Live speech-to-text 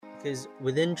Because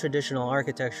within traditional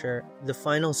architecture, the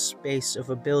final space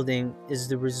of a building is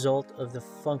the result of the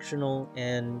functional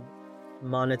and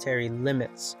monetary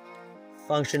limits.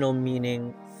 Functional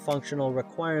meaning functional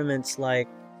requirements like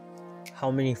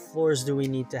how many floors do we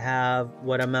need to have,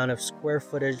 what amount of square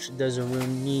footage does a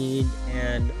room need,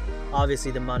 and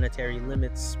obviously the monetary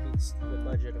limits speaks to the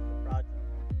budget of the project.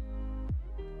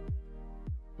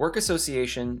 Work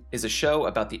Association is a show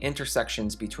about the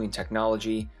intersections between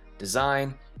technology,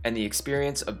 design, and the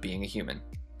experience of being a human.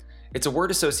 It's a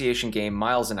word association game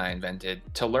Miles and I invented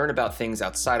to learn about things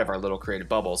outside of our little creative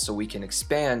bubble so we can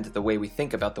expand the way we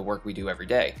think about the work we do every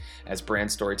day as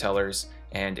brand storytellers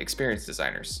and experience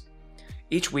designers.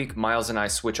 Each week, Miles and I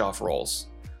switch off roles.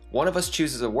 One of us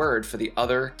chooses a word for the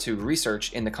other to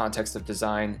research in the context of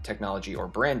design, technology, or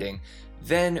branding.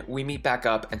 Then we meet back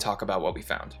up and talk about what we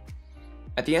found.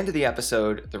 At the end of the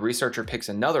episode, the researcher picks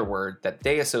another word that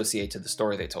they associate to the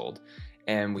story they told,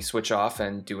 and we switch off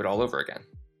and do it all over again.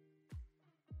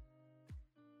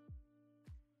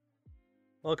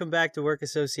 Welcome back to Work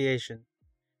Association.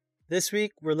 This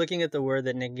week, we're looking at the word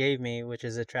that Nick gave me, which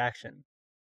is attraction.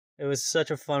 It was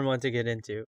such a fun one to get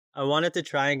into. I wanted to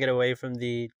try and get away from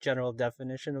the general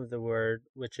definition of the word,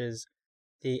 which is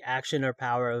the action or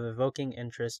power of evoking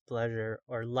interest, pleasure,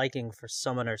 or liking for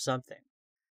someone or something.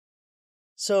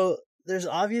 So, there's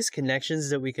obvious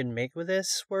connections that we can make with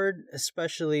this word,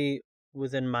 especially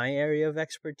within my area of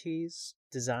expertise,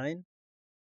 design.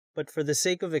 But for the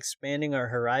sake of expanding our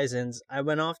horizons, I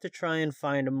went off to try and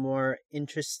find a more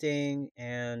interesting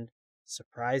and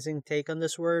surprising take on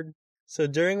this word. So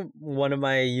during one of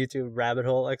my YouTube rabbit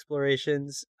hole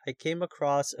explorations, I came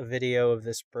across a video of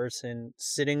this person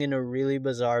sitting in a really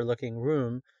bizarre looking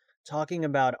room talking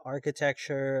about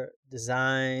architecture,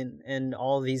 design, and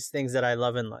all these things that I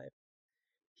love in life.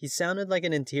 He sounded like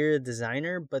an interior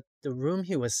designer, but the room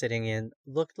he was sitting in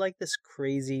looked like this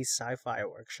crazy sci-fi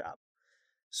workshop.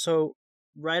 So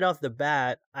right off the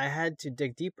bat, I had to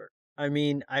dig deeper. I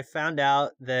mean, I found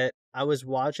out that I was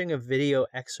watching a video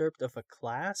excerpt of a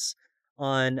class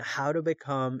on how to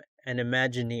become an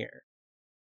Imagineer.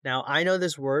 Now, I know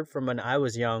this word from when I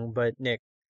was young, but Nick,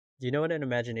 do you know what an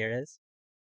Imagineer is?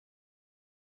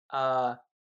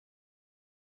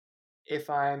 If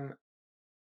I'm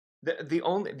the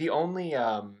only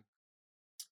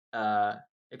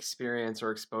experience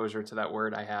or exposure to that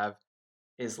word I have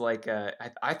is like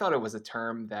I thought it was a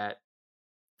term that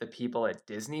the people at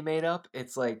Disney made up.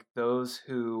 It's like those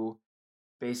who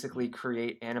basically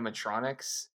create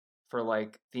animatronics for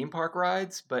like theme park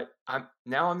rides, but I'm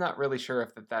not really sure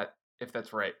if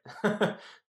that's right.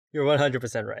 You're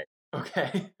 100% right.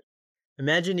 Okay.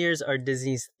 Imagineers are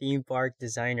Disney's theme park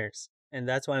designers, and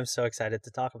that's why I'm so excited to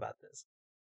talk about this.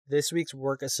 This week's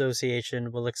Work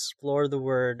Association will explore the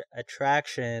word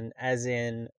attraction as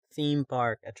in theme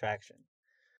park attraction.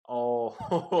 Oh.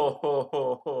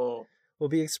 We'll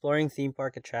be exploring theme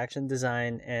park attraction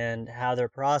design and how their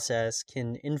process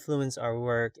can influence our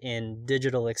work in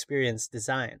digital experience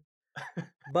design.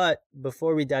 But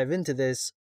before we dive into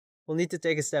this, we'll need to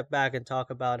take a step back and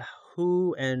talk about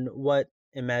who and what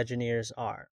Imagineers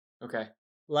are. Okay.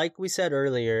 Like we said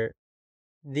earlier,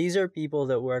 these are people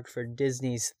that work for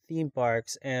Disney's theme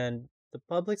parks, and the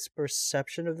public's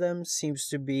perception of them seems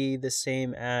to be the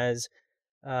same as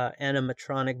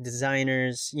animatronic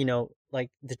designers,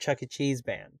 like the Chuck E. Cheese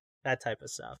band, that type of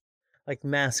stuff, like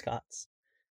mascots.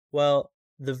 Well,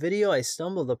 the video I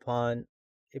stumbled upon,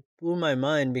 it blew my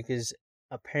mind because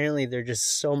apparently they're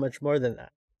just so much more than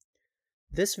that.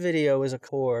 This video is a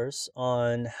course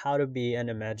on how to be an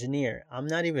Imagineer. I'm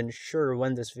not even sure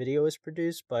when this video is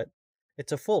produced, but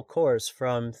it's a full course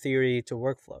from theory to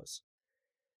workflows.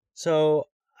 So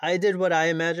I did what I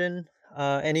imagine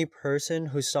any person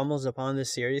who stumbles upon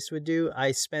this series would do.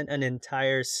 I spent an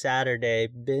entire Saturday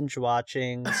binge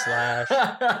watching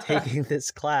 / taking this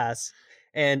class.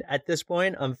 And at this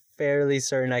point, I'm fairly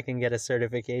certain I can get a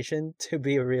certification to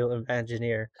be a real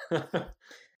Imagineer.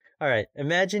 All right,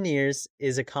 Imagineers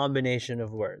is a combination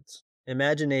of words,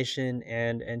 imagination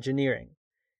and engineering.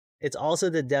 It's also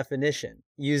the definition,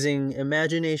 using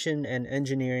imagination and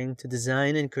engineering to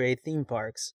design and create theme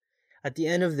parks. At the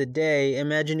end of the day,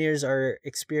 Imagineers are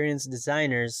experienced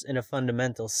designers in a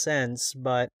fundamental sense,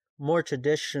 but more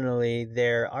traditionally,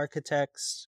 they're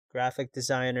architects, graphic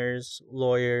designers,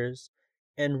 lawyers,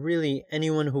 and really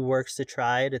anyone who works to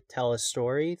try to tell a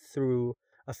story through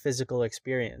a physical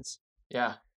experience.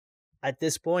 Yeah. At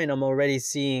this point, I'm already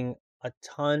seeing a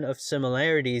ton of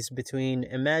similarities between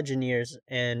Imagineers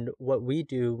and what we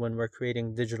do when we're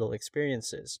creating digital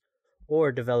experiences, or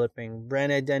developing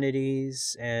brand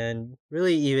identities and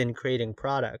really even creating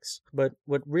products. But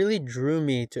what really drew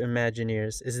me to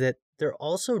Imagineers is that they're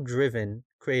also driven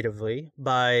creatively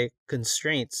by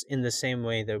constraints in the same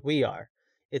way that we are.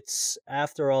 It's,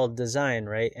 after all, design,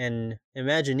 right? And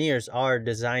Imagineers are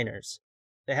designers.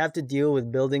 They have to deal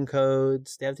with building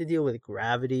codes, they have to deal with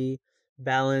gravity,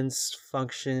 balance,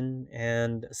 function,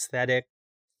 and aesthetic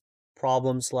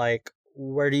problems like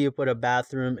where do you put a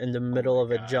bathroom in the Oh middle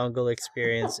my of a jungle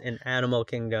experience in Animal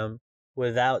Kingdom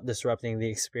without disrupting the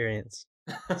experience?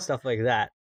 God. Stuff like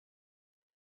that.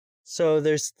 So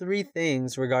there's three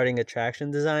things regarding attraction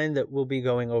design that we'll be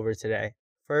going over today.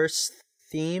 First,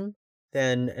 theme,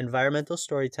 then environmental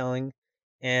storytelling,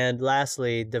 and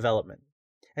lastly, development.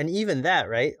 And even that,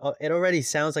 right? It already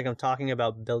sounds like I'm talking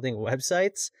about building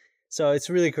websites. So it's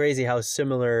really crazy how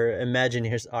similar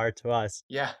Imagineers are to us.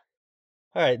 Yeah.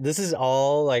 All right, this is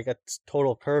all like a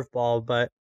total curveball,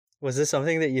 but was this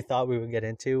something that you thought we would get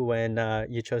into when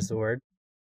you chose the word?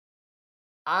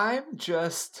 I'm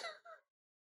just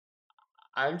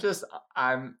I'm just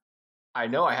I'm I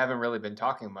know I haven't really been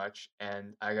talking much,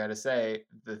 and I gotta say,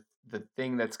 the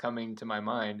thing that's coming to my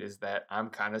mind is that I'm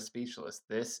kind of speechless.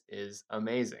 This is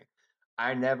amazing.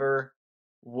 I never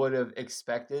would have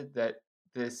expected that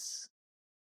this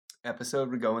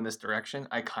episode would go in this direction.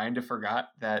 I kind of forgot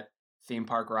that theme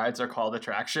park rides are called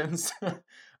attractions.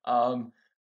 um,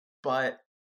 but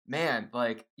man,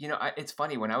 like, it's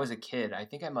funny. When I was a kid, I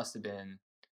think I must have been,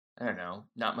 I don't know,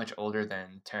 not much older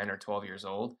than 10 or 12 years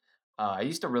old. I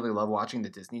used to really love watching the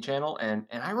Disney Channel, and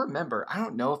I remember, I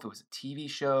don't know if it was a TV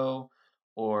show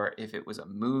or if it was a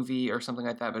movie or something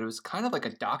like that, but it was kind of like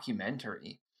a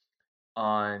documentary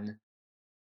on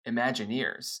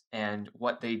Imagineers and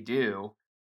what they do.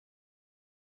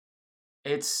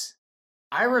 It's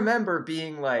I remember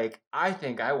being like, I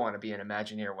think I want to be an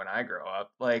Imagineer when I grow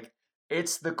up. Like,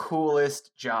 it's the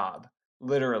coolest job,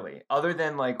 literally. Other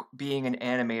than like being an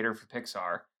animator for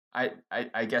Pixar.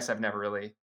 I guess I've never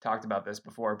really talked about this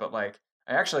before, but like,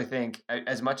 I actually think,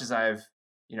 as much as I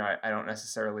don't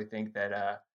necessarily think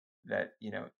that that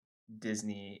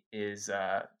Disney is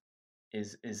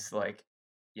like,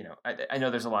 I know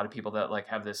there's a lot of people that like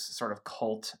have this sort of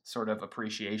cult sort of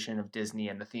appreciation of Disney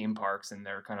and the theme parks, and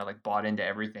they're kind of like bought into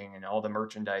everything and all the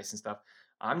merchandise and stuff.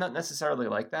 I'm not necessarily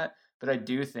like that, but I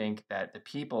do think that the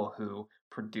people who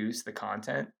produce the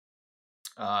content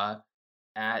uh,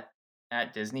 at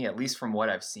at Disney, at least from what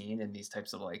I've seen in these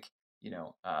types of like,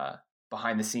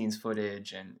 behind the scenes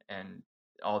footage and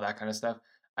all that kind of stuff,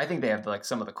 I think they have like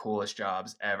some of the coolest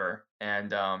jobs ever.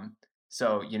 And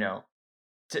so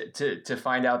to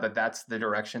find out that that's the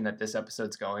direction that this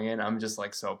episode's going in, I'm just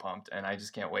like so pumped, and I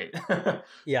just can't wait.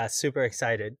 Yeah, super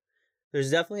excited.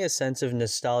 There's definitely a sense of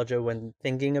nostalgia when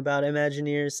thinking about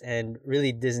Imagineers and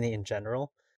really Disney in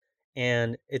general.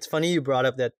 And it's funny you brought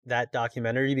up that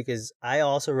documentary because I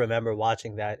also remember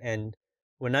watching that. And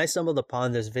when I stumbled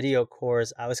upon this video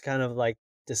course, I was kind of like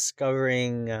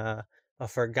discovering a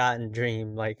forgotten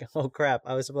dream. Like, oh crap,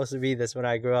 I was supposed to be this when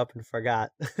I grew up and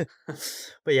forgot.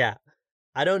 But yeah,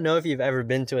 I don't know if you've ever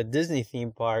been to a Disney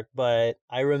theme park, but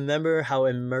I remember how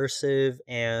immersive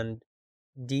and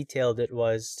detailed it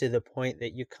was to the point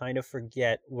that you kind of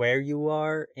forget where you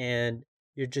are and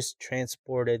you're just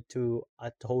transported to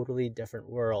a totally different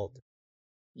world.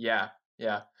 Yeah,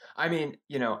 yeah. I mean,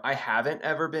 I haven't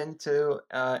ever been to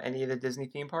any of the Disney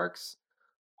theme parks,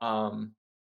 um,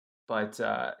 but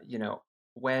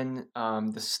when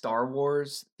the Star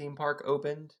Wars theme park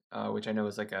opened, which I know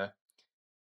is like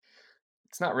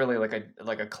it's not really like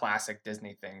a classic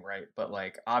Disney thing, right? But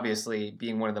like, obviously,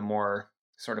 being one of the more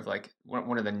sort of like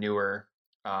one of the newer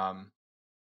um,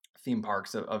 theme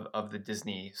parks of the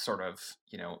Disney sort of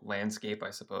landscape, I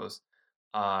suppose.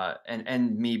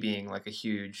 And me being like a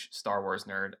huge Star Wars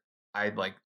nerd, I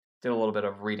like did a little bit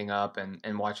of reading up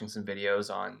and watching some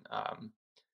videos on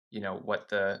what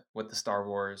the Star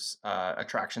Wars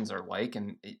attractions are like.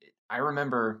 And I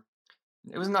remember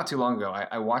it was not too long ago.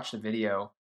 I watched a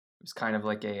video. It was kind of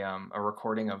like a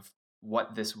recording of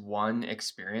what this one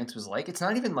experience was like. It's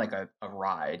not even like a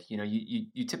ride.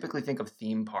 You typically think of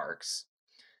theme parks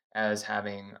as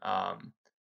having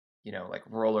like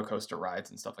roller coaster rides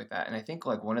and stuff like that. And I think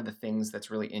like one of the things that's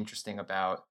really interesting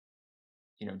about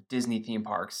Disney theme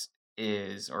parks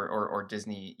is or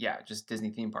Disney, yeah, just Disney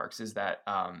theme parks, is that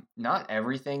not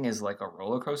everything is like a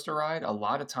roller coaster ride. A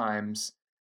lot of times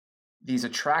these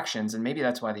attractions, and maybe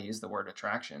that's why they use the word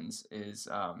attractions, is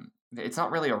it's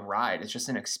not really a ride. It's just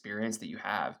an experience that you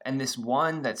have. And this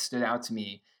one that stood out to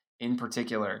me in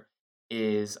particular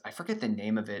is, I forget the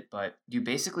name of it, but you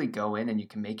basically go in and you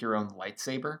can make your own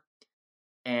lightsaber.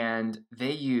 and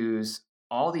they use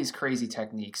all these crazy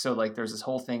techniques. So like there's this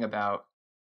whole thing about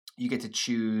you get to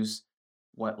choose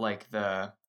what like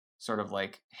the sort of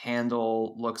like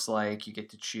handle looks like, you get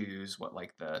to choose what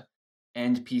like the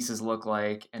end pieces look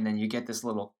like, and then you get this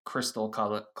little crystal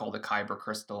called a kyber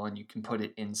crystal, and you can put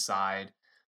it inside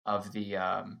of the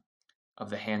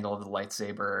handle of the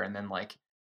lightsaber, and then like,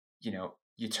 you know,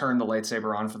 you turn the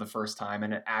lightsaber on for the first time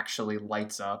and it actually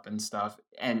lights up and stuff.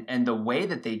 And the way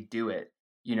that they do it,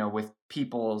 you know, with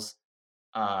people's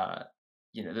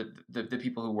you know, the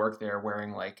people who work there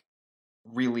wearing like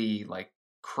really like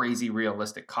crazy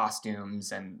realistic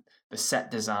costumes, and the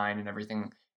set design and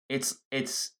everything. It's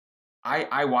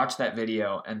I watched that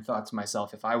video and thought to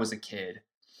myself, if I was a kid,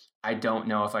 I don't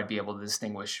know if I'd be able to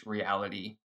distinguish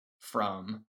reality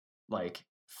from like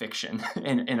fiction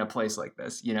in a place like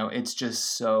this. You know, it's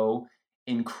just so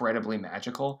incredibly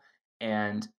magical.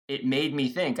 And it made me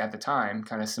think at the time,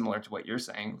 kind of similar to what you're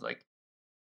saying, like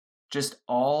just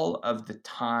all of the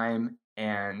time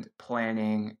and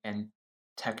planning and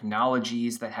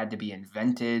technologies that had to be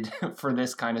invented for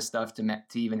this kind of stuff to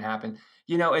even happen.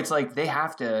 You know, it's like they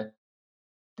have to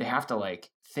like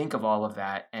think of all of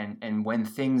that, and when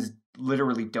things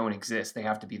literally don't exist, they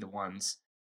have to be the ones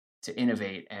to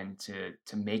innovate and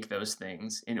to make those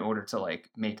things in order to like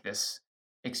make this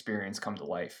experience come to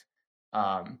life.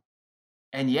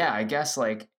 And yeah, I guess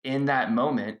like in that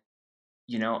moment,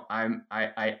 you know, I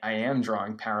am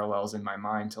drawing parallels in my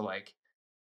mind to like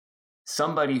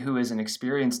somebody who is an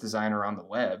experienced designer on the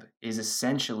web is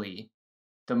essentially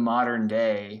the modern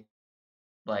day,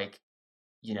 like,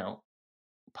 you know,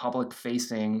 public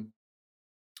facing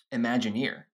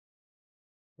Imagineer.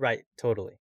 Right,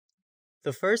 totally.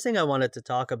 The first thing I wanted to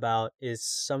talk about is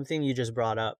something you just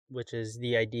brought up, which is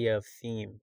the idea of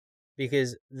theme.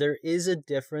 Because there is a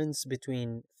difference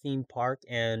between theme park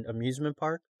and amusement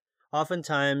park.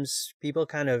 Oftentimes, people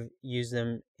kind of use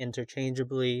them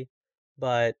interchangeably,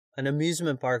 but an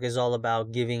amusement park is all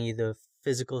about giving you the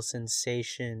physical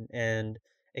sensation and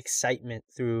excitement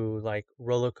through like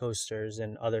roller coasters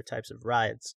and other types of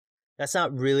rides. That's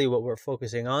not really what we're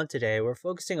focusing on today. We're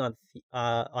focusing on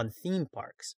theme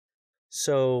parks.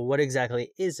 So, what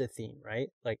exactly is a theme, right?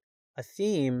 Like a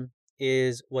theme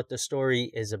is what the story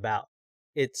is about.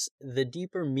 It's the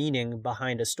deeper meaning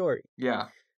behind a story. Yeah.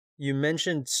 You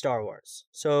mentioned Star Wars.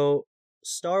 So,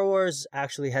 Star Wars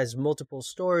actually has multiple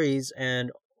stories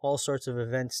and all sorts of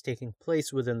events taking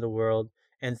place within the world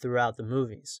and throughout the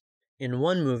movies. In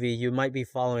one movie, you might be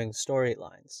following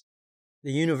storylines.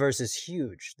 The universe is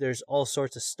huge. There's all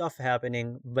sorts of stuff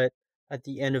happening, but at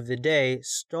the end of the day,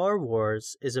 Star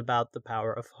Wars is about the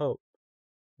power of hope.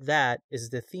 That is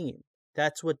the theme.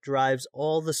 That's what drives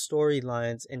all the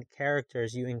storylines and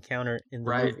characters you encounter in the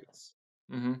Right. movies.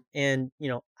 Mm-hmm. And,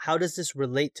 how does this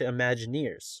relate to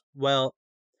Imagineers? Well,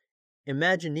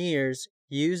 Imagineers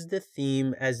use the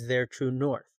theme as their true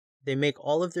north. They make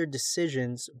all of their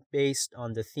decisions based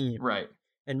on the theme. Right.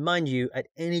 And mind you, at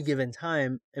any given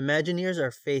time, Imagineers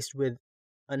are faced with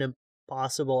an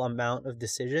impossible amount of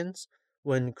decisions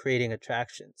when creating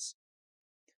attractions.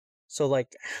 So, like,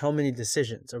 how many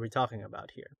decisions are we talking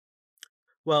about here?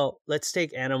 Well, let's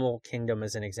take Animal Kingdom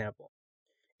as an example.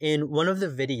 In one of the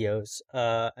videos,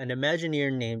 an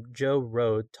Imagineer named Joe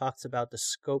Road talks about the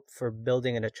scope for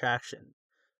building an attraction.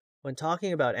 When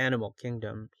talking about Animal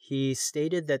Kingdom, he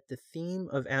stated that the theme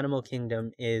of Animal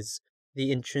Kingdom is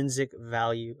the intrinsic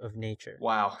value of nature.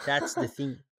 Wow. That's the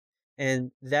theme.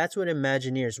 And that's what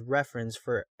Imagineers reference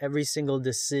for every single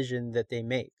decision that they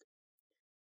make.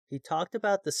 He talked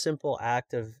about the simple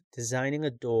act of designing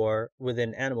a door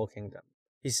within Animal Kingdom.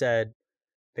 He said,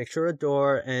 picture a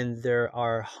door and there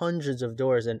are hundreds of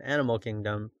doors in Animal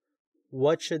Kingdom.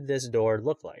 What should this door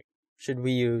look like? Should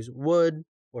we use wood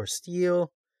or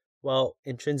steel? Well,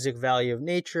 intrinsic value of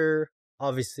nature,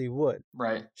 obviously wood.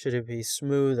 Right. Should it be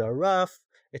smooth or rough?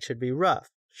 It should be rough.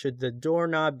 Should the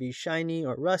doorknob be shiny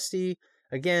or rusty?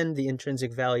 Again, the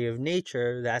intrinsic value of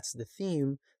nature, that's the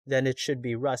theme, then it should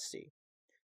be rusty.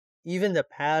 Even the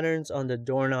patterns on the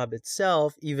doorknob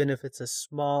itself, even if it's as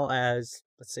small as,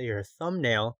 let's say, your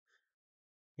thumbnail,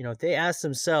 they ask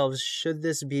themselves, should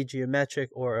this be geometric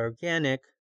or organic?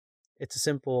 It's a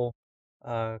simple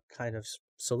kind of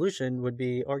solution would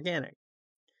be organic.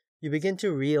 You begin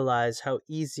to realize how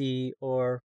easy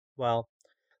or, well,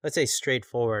 let's say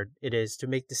straightforward it is to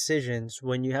make decisions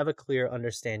when you have a clear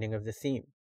understanding of the theme.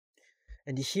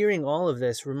 And hearing all of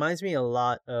this reminds me a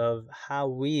lot of how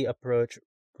we approach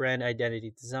brand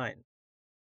identity design.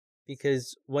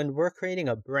 Because when we're creating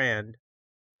a brand,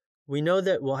 we know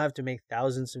that we'll have to make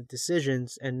thousands of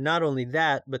decisions, and not only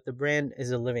that, but the brand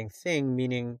is a living thing,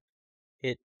 meaning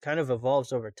it kind of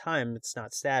evolves over time. It's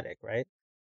not static, right?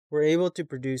 We're able to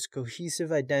produce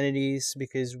cohesive identities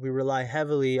because we rely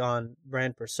heavily on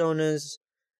brand personas,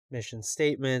 mission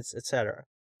statements, etc.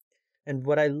 And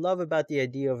what I love about the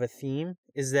idea of a theme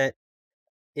is that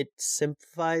it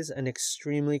simplifies an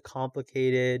extremely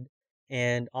complicated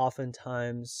and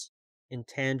oftentimes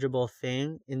intangible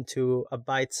thing into a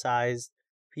bite sized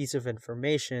piece of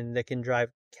information that can drive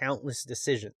countless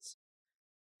decisions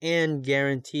and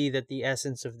guarantee that the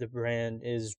essence of the brand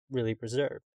is really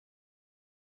preserved.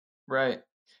 Right.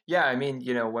 Yeah, I mean,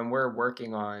 when we're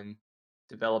working on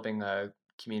developing a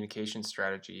communication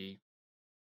strategy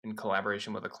in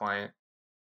collaboration with a client,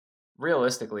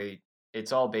 realistically,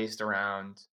 it's all based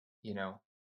around, you know,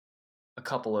 a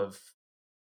couple of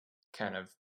kind of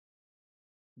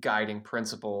guiding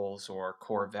principles or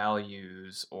core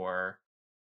values or,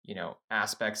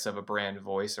 aspects of a brand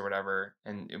voice or whatever.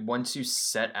 And once you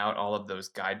set out all of those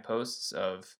guideposts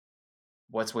of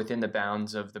what's within the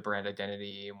bounds of the brand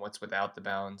identity and what's without the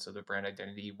bounds of the brand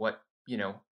identity, what,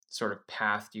 sort of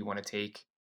path do you want to take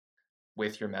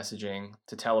with your messaging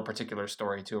to tell a particular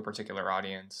story to a particular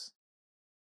audience,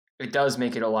 it does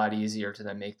make it a lot easier to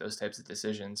then make those types of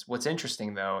decisions. What's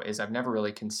interesting though is I've never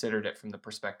really considered it from the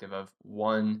perspective of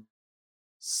one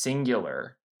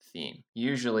singular theme.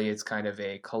 Usually it's kind of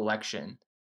a collection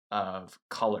of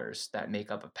colors that make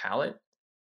up a palette.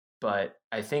 But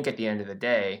I think at the end of the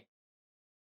day,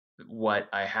 what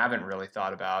I haven't really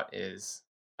thought about is,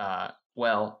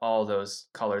 well, all those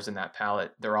colors in that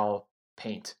palette, they're all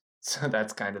paint. So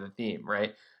that's kind of the theme,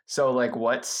 right? So like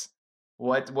what's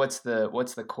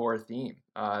the core theme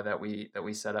that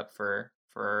we set up for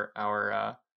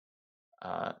our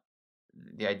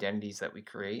the identities that we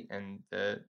create and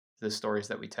the stories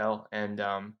that we tell, and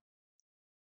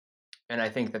I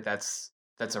think that's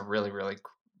a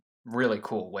really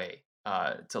cool way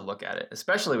to look at it,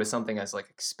 especially with something as like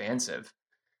expansive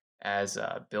as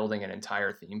building an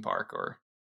entire theme park, or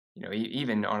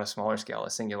even on a smaller scale,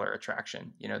 a singular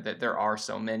attraction. That there are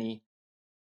so many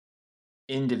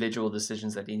individual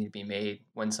decisions that need to be made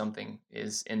when something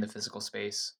is in the physical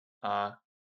space,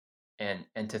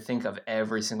 and to think of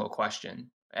every single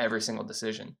question, every single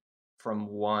decision from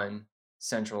one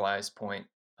centralized point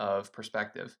of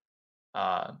perspective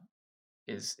uh,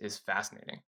 is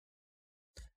fascinating.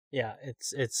 Yeah,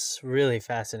 it's really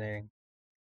fascinating.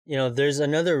 There's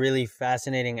another really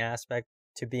fascinating aspect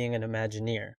to being an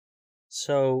Imagineer.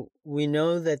 So we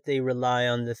know that they rely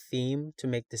on the theme to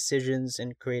make decisions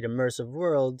and create immersive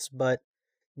worlds, but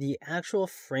the actual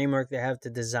framework they have to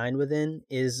design within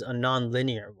is a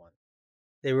non-linear one.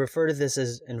 They refer to this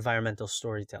as environmental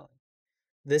storytelling.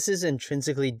 This is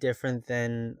intrinsically different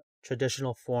than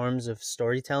traditional forms of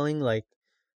storytelling like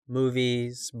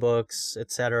movies, books,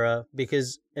 etc.,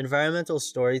 because environmental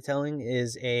storytelling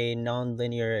is a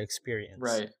non-linear experience.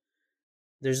 Right.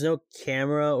 There's no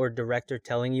camera or director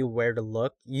telling you where to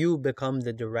look. You become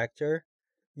the director.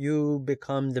 You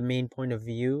become the main point of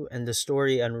view, and the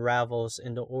story unravels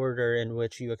in the order in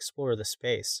which you explore the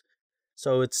space.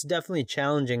 So it's definitely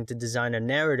challenging to design a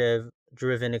narrative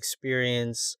driven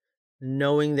experience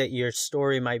knowing that your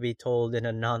story might be told in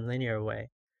a non-linear way.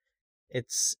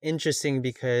 It's interesting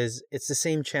because it's the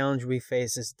same challenge we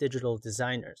face as digital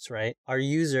designers, right? Our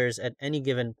users at any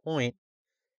given point,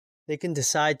 they can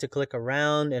decide to click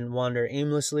around and wander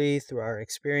aimlessly through our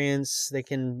experience. They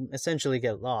can essentially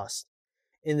get lost.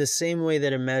 In the same way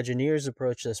that Imagineers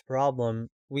approach this problem,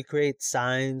 we create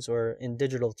signs, or in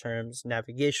digital terms,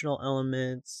 navigational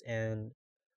elements and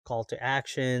call to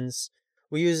actions.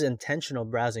 We use intentional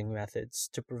browsing methods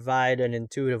to provide an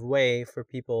intuitive way for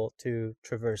people to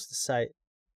traverse the site.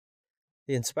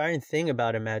 The inspiring thing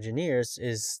about Imagineers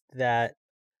is that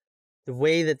the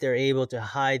way that they're able to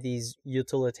hide these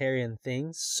utilitarian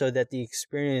things so that the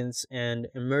experience and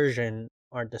immersion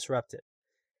aren't disrupted.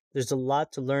 There's a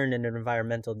lot to learn in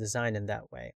environmental design in that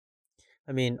way.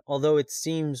 I mean, although it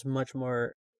seems much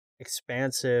more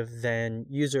expansive than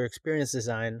user experience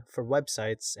design for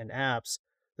websites and apps,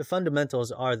 the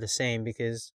fundamentals are the same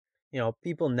because,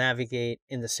 people navigate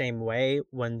in the same way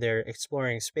when they're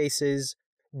exploring spaces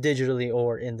digitally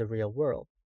or in the real world.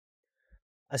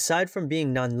 Aside from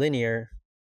being nonlinear,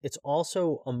 it's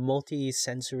also a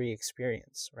multi-sensory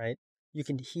experience, right? You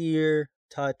can hear,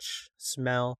 touch,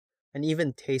 smell, and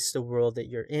even taste the world that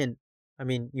you're in. I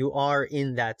mean, you are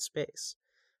in that space.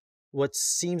 What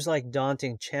seems like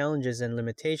daunting challenges and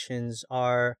limitations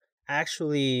are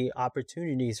actually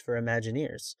opportunities for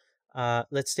Imagineers.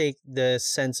 Let's take the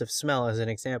sense of smell as an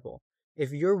example.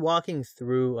 If you're walking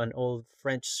through an old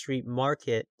French street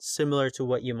market, similar to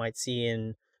what you might see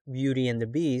in Beauty and the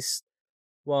Beast,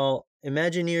 well,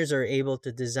 Imagineers are able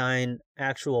to design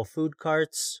actual food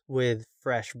carts with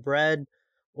fresh bread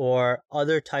or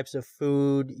other types of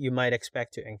food you might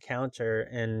expect to encounter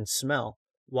and smell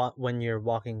when you're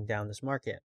walking down this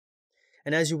market.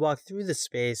 And as you walk through the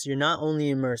space, you're not only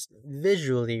immersed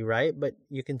visually, right, but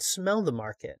you can smell the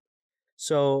market.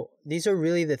 So these are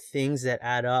really the things that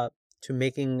add up to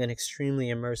making an extremely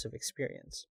immersive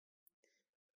experience.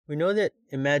 We know that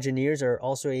Imagineers are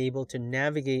also able to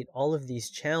navigate all of these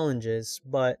challenges,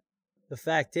 but the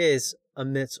fact is,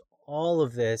 amidst all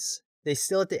of this, they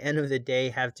still at the end of the day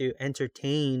have to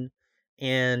entertain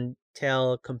and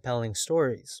tell compelling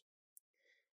stories.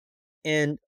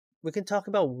 And we can talk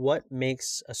about what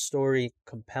makes a story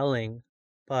compelling,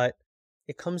 but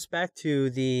it comes back to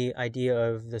the idea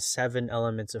of the 7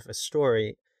 elements of a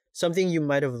story, something you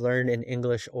might have learned in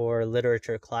English or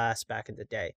literature class back in the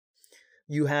day.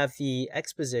 You have the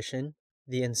exposition,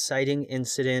 the inciting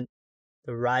incident,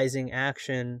 the rising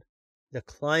action, the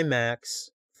climax,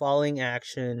 falling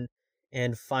action,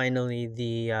 and finally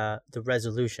the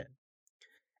resolution.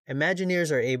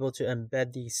 Imagineers are able to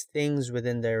embed these things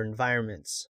within their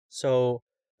environments. So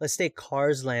let's take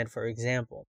Cars Land, for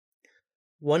example.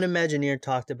 One Imagineer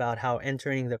talked about how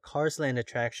entering the Cars Land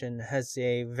attraction has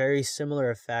a very similar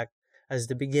effect as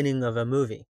the beginning of a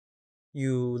movie.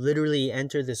 You literally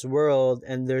enter this world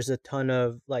and there's a ton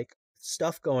of like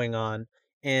stuff going on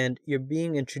and you're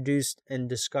being introduced and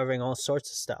discovering all sorts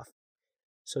of stuff.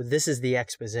 So this is the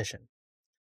exposition.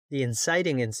 The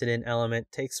inciting incident element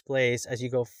takes place as you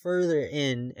go further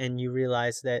in and you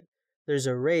realize that there's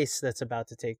a race that's about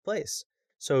to take place.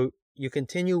 So you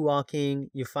continue walking,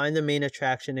 you find the main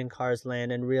attraction in Cars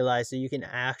Land and realize that you can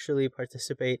actually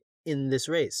participate in this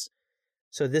race.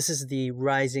 So this is the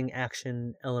rising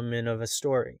action element of a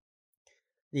story.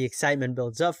 The excitement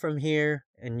builds up from here,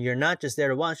 and you're not just there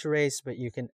to watch a race, but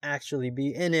you can actually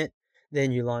be in it.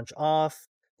 Then you launch off,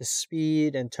 the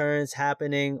speed and turns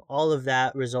happening, all of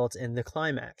that results in the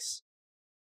climax.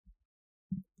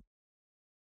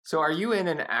 So are you in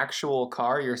an actual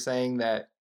car? You're saying that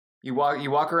you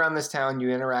walk around this town,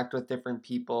 you interact with different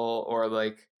people or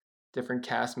like different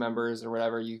cast members or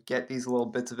whatever, you get these little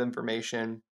bits of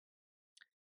information,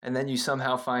 and then you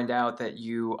somehow find out that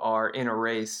you are in a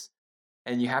race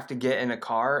and you have to get in a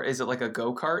car. Is it like a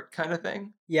go-kart kind of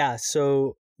thing? Yeah,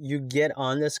 so you get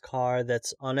on this car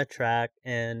that's on a track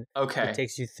and it Okay.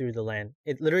 takes you through the land.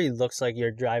 It literally looks like you're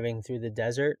driving through the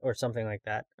desert or something like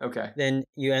that. Okay. Then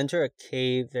you enter a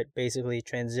cave that basically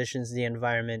transitions the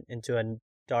environment into a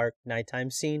dark nighttime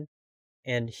scene.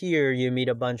 And here you meet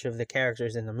a bunch of the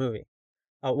characters in the movie.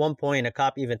 At one point, a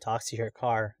cop even talks to your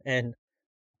car, and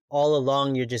all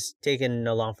along you're just taken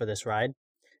along for this ride.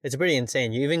 It's pretty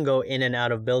insane. You even go in and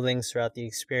out of buildings throughout the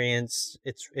experience.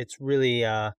 It's really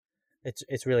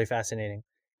it's really fascinating.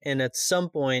 And at some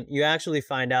point, you actually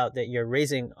find out that you're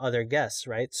raising other guests,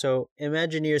 right? So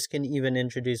Imagineers can even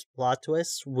introduce plot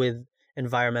twists with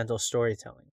environmental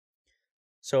storytelling.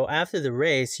 So after the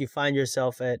race, you find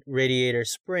yourself at Radiator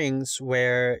Springs,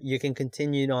 where you can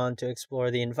continue on to explore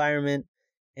the environment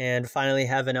and finally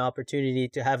have an opportunity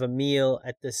to have a meal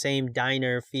at the same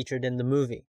diner featured in the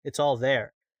movie. It's all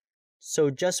there.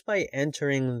 So just by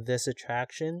entering this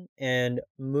attraction and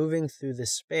moving through the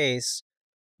space,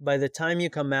 by the time you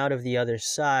come out of the other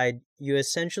side, you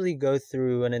essentially go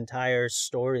through an entire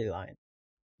storyline.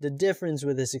 The difference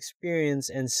with this experience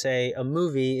and, say, a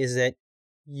movie is that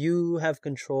you have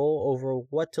control over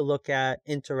what to look at,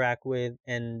 interact with,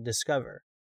 and discover.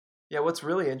 Yeah, what's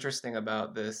really interesting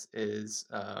about this is,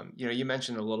 you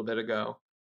mentioned a little bit ago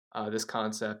this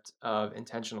concept of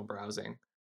intentional browsing.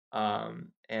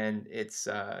 And it's,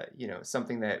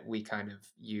 something that we kind of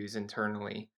use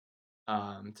internally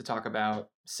to talk about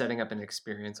setting up an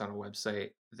experience on a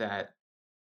website that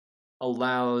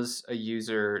allows a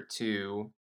user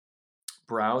to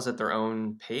browse at their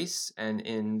own pace and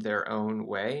in their own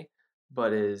way,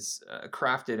 but is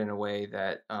crafted in a way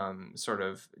that sort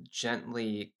of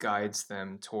gently guides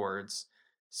them towards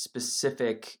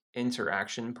specific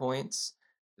interaction points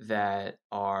that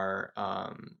are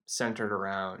centered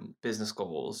around business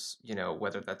goals,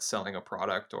 whether that's selling a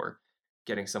product or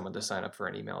getting someone to sign up for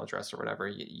an email address or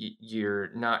whatever.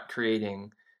 You're not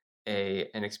creating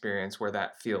an experience where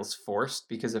that feels forced,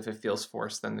 because if it feels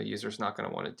forced, then the user's not going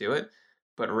to want to do it.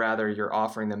 But rather, you're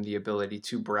offering them the ability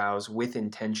to browse with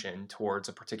intention towards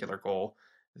a particular goal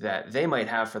that they might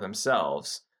have for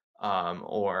themselves,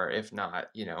 or if not,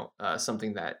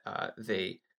 something that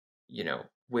they,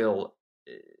 will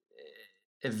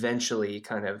eventually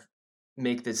kind of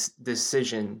make this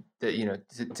decision that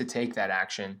to take that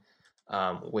action,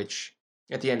 which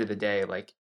at the end of the day,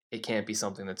 like it can't be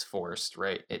something that's forced,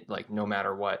 right? It, like, no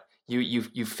matter what,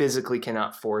 you physically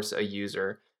cannot force a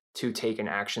user to take an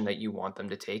action that you want them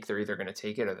to take. They're either going to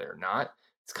take it or they're not.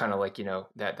 It's kind of like,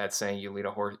 that saying, you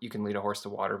can lead a horse to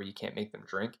water, but you can't make them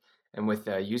drink. And with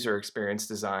user experience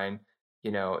design,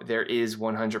 there is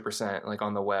 100%, like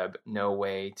on the web, no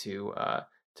way to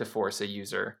force a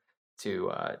user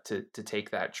to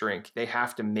take that drink. They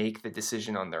have to make the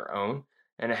decision on their own,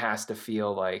 and it has to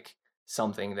feel like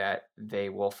something that they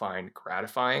will find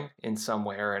gratifying in some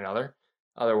way or another.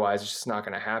 Otherwise, it's just not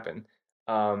going to happen.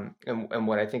 And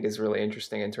what I think is really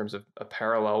interesting in terms of a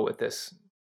parallel with this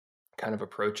kind of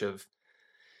approach of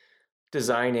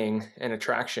designing an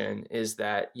attraction is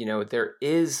that, there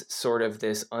is sort of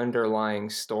this underlying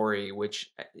story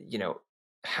which,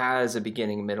 has a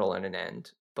beginning, middle, and an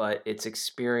end, but it's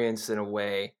experienced in a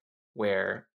way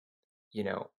where, you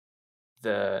know,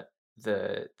 the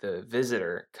the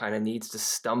visitor kind of needs to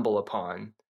stumble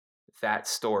upon that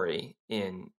story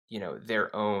in,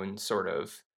 their own sort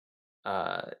of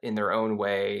in their own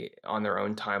way, on their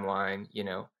own timeline,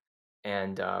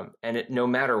 and no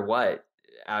matter what,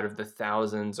 out of the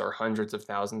thousands or hundreds of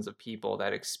thousands of people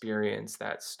that experience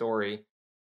that story,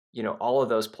 all of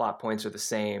those plot points are the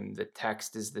same. The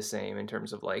text is the same in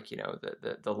terms of, like,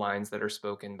 the lines that are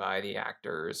spoken by the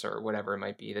actors or whatever it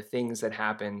might be, the things that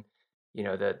happen,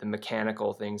 the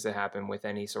mechanical things that happen with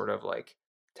any sort of, like,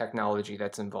 technology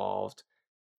that's involved.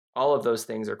 All of those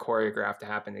things are choreographed to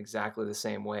happen exactly the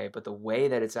same way, but the way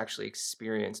that it's actually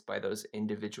experienced by those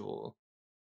individual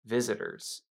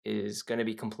visitors is going to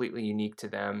be completely unique to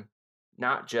them,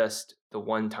 not just the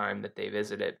one time that they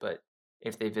visit it, but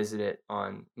if they visit it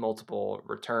on multiple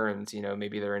returns,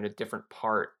 maybe they're in a different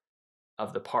part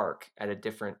of the park at a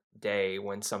different day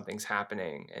when something's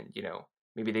happening, and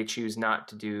maybe they choose not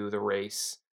to do the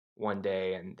race one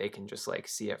day and they can just, like,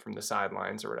 see it from the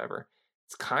sidelines or whatever.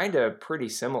 It's kind of pretty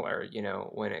similar,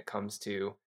 when it comes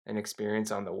to an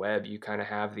experience on the web. You kind of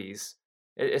have these,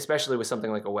 especially with something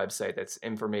like a website that's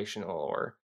informational,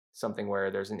 or something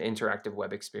where there's an interactive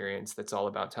web experience that's all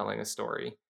about telling a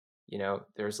story.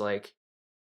 There's like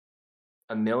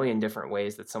a million different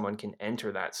ways that someone can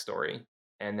enter that story,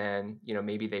 and then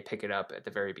maybe they pick it up at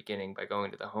the very beginning by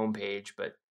going to the homepage,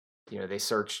 but they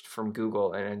searched from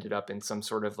Google and ended up in some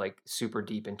sort of, like, super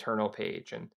deep internal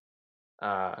page, and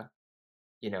uh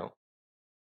you know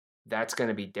that's going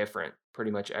to be different pretty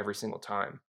much every single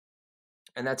time,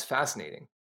 and that's fascinating.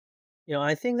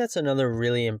 I think that's another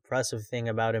really impressive thing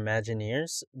about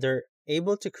Imagineers. They're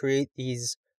able to create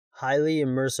these highly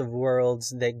immersive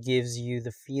worlds that gives you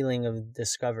the feeling of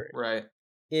discovery. Right.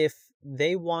 If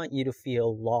they want you to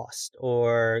feel lost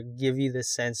or give you the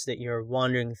sense that you're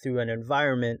wandering through an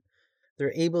environment,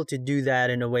 they're able to do that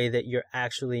in a way that you're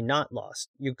actually not lost.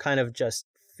 You kind of just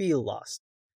feel lost.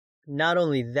 Not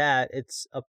only that, it's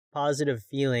a positive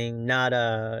feeling, not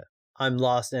a I'm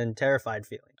lost and terrified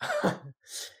feeling.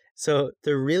 So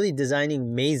they're really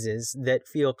designing mazes that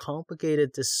feel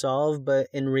complicated to solve, but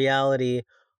in reality,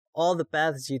 all the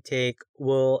paths you take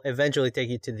will eventually take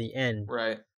you to the end.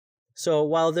 Right. So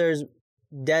while there's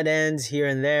dead ends here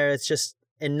and there, it's just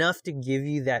enough to give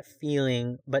you that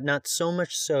feeling, but not so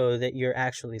much so that you're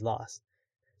actually lost.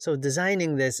 So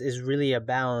designing this is really a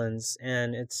balance,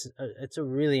 and it's a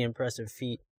really impressive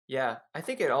feat. Yeah, I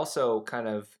think it also kind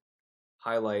of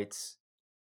highlights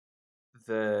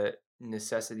the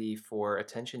necessity for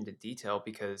attention to detail,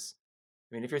 because,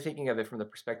 I mean, if you're thinking of it from the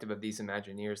perspective of these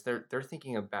Imagineers, they're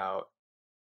thinking about,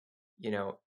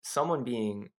 someone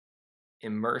being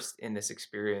immersed in this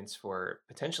experience for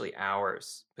potentially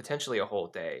hours, potentially a whole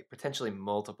day, potentially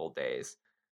multiple days.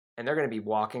 And they're going to be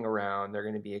walking around, they're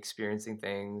going to be experiencing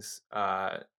things,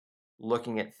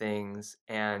 looking at things,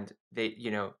 and they,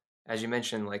 as you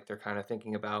mentioned, like, they're kind of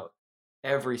thinking about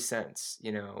every sense,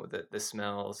 the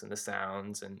smells and the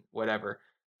sounds and whatever.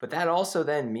 But that also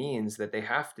then means that they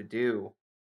have to do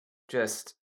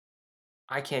just,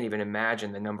 I can't even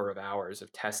imagine the number of hours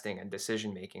of testing and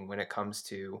decision making when it comes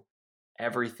to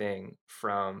everything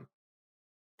from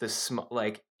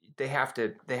like, they have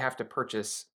to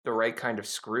purchase the right kind of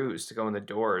screws to go in the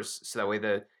doors, so that way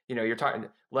you're talking,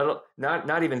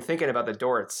 not even thinking about the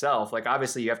door itself. Like,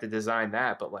 obviously you have to design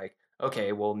that, but, like,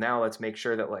 okay, well, now let's make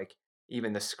sure that, like,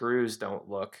 even the screws don't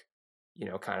look,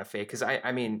 kind of fake. Because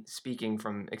I mean, speaking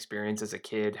from experience as a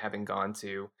kid, having gone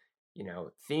to,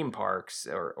 theme parks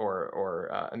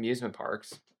or amusement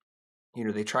parks,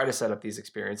 they try to set up these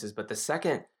experiences, but the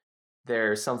second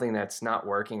there's something that's not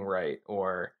working right,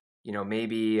 or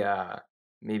maybe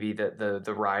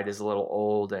the ride is a little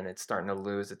old and it's starting to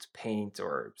lose its paint,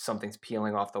 or something's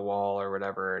peeling off the wall or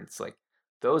whatever, it's like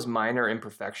those minor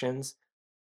imperfections,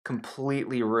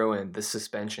 completely ruin the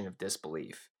suspension of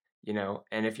disbelief, you know?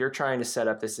 And if you're trying to set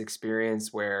up this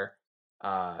experience where,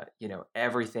 you know,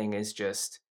 everything is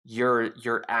just,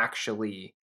 you're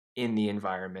actually in the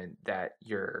environment that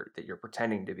you're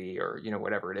pretending to be, or, you know,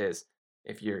 whatever it is.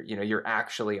 If you're, you know, you're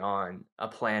actually on a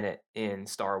planet in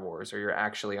Star Wars, or you're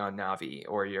actually on Navi,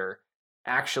 or you're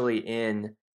actually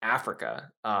in Africa,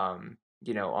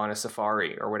 you know, on a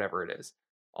safari or whatever it is.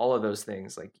 All of those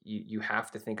things, like you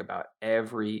have to think about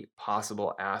every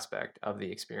possible aspect of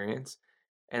the experience.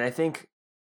 And I think,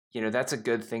 you know, that's a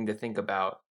good thing to think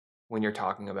about when you're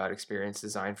talking about experience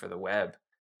design for the web,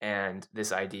 and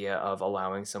this idea of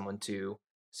allowing someone to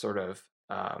sort of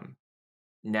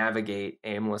navigate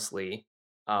aimlessly.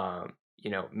 You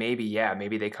know, maybe, yeah,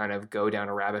 maybe they kind of go down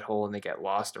a rabbit hole and they get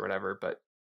lost or whatever, but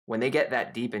when they get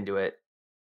that deep into it,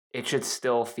 it should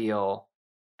still feel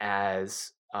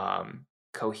as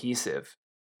cohesive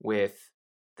with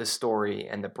the story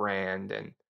and the brand,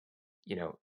 and, you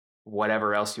know,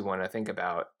 whatever else you want to think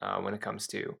about when it comes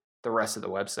to the rest of the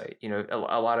website. You know,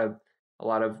 a lot of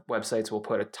websites will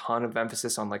put a ton of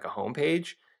emphasis on like a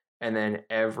homepage, and then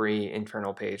every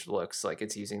internal page looks like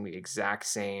it's using the exact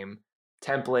same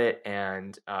template,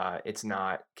 and it's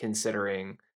not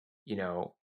considering, you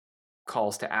know,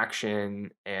 calls to action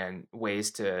and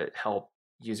ways to help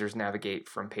users navigate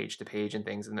from page to page and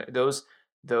things. And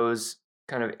those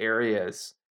kind of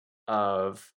areas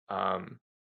of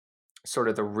sort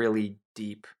of the really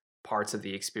deep parts of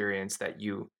the experience that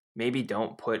you maybe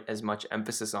don't put as much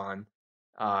emphasis on,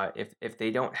 if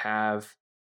they don't have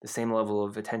the same level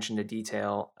of attention to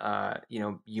detail, you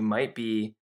know, you might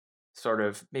be sort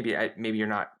of, maybe you're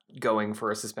not going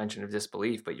for a suspension of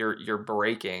disbelief, but you're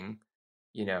breaking,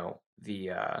 you know,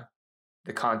 the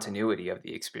continuity of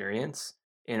the experience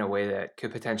in a way that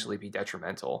could potentially be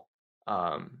detrimental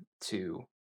to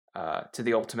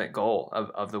the ultimate goal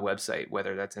of the website,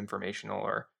 whether that's informational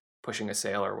or pushing a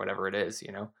sale or whatever it is,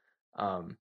 you know.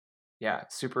 Yeah,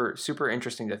 super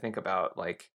interesting to think about,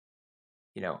 like,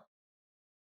 you know,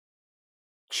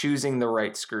 choosing the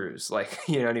right screws, like,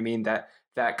 you know what I mean,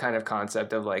 that kind of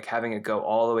concept of like having it go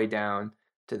all the way down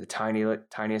to the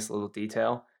tiniest little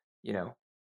detail, you know,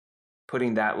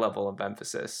 putting that level of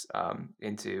emphasis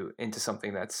into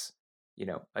something that's, you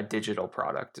know, a digital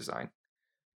product design.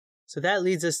 So that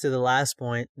leads us to the last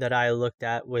point that I looked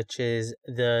at, which is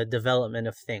the development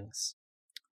of things.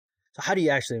 So how do you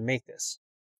actually make this?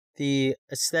 The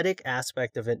aesthetic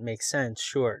aspect of it makes sense,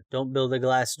 sure. Don't build a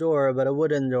glass door, but a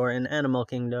wooden door in Animal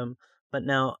Kingdom. But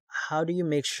now, how do you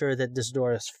make sure that this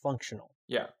door is functional?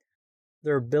 Yeah.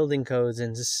 There are building codes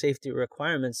and safety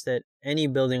requirements that any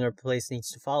building or place needs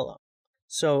to follow.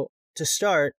 So, to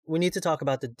start, we need to talk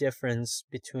about the difference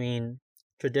between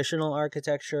traditional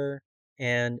architecture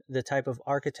and the type of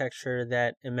architecture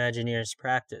that Imagineers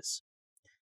practice.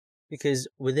 Because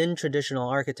within traditional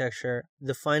architecture,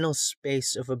 the final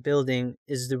space of a building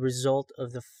is the result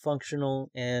of the functional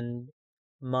and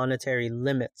monetary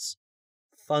limits.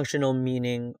 Functional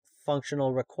meaning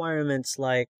functional requirements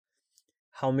like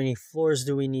how many floors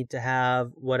do we need to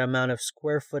have, what amount of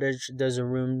square footage does a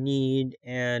room need,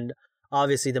 and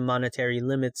obviously the monetary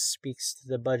limits speaks to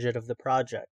the budget of the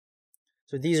project.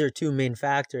 So these are two main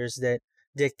factors that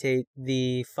dictate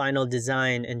the final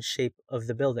design and shape of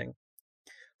the building.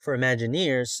 For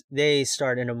Imagineers, they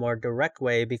start in a more direct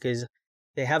way because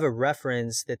they have a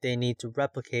reference that they need to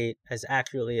replicate as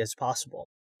accurately as possible.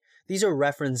 These are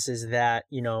references that,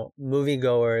 you know,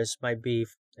 moviegoers might be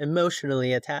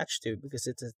emotionally attached to because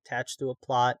it's attached to a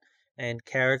plot and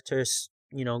characters,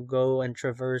 you know, go and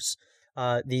traverse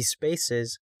these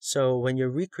spaces. So when you're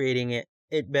recreating it,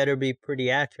 it better be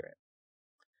pretty accurate.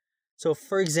 So,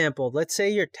 for example, let's say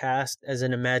you're tasked as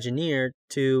an Imagineer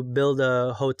to build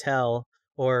a hotel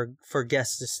or for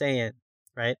guests to stay in,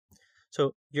 right?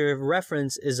 So your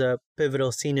reference is a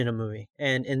pivotal scene in a movie.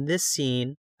 And in this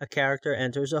scene, a character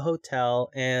enters a hotel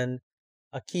and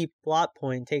a key plot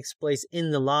point takes place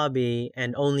in the lobby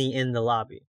and only in the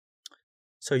lobby.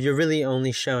 So you're really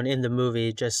only shown in the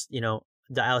movie just, you know,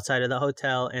 the outside of the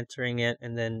hotel, entering it,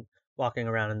 and then walking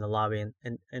around in the lobby.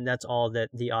 And that's all that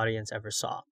the audience ever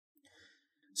saw.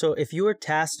 So if you were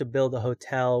tasked to build a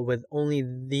hotel with only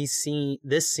this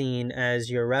scene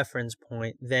as your reference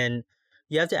point, then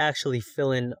you have to actually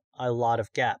fill in a lot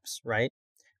of gaps, right?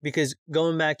 Because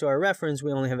going back to our reference,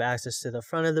 we only have access to the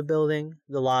front of the building,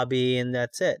 the lobby, and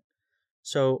that's it.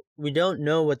 So we don't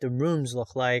know what the rooms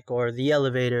look like or the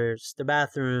elevators, the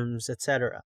bathrooms,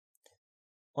 etc.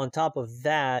 On top of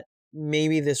that,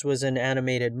 maybe this was an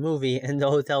animated movie and the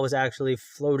hotel was actually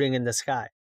floating in the sky.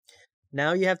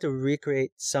 Now you have to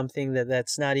recreate something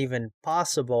that's not even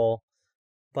possible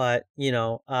but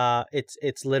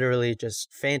it's literally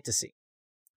just fantasy.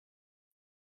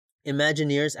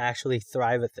 Imagineers actually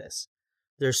thrive at this.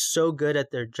 They're so good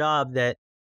at their job that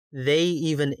they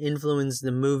even influence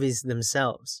the movies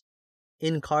themselves.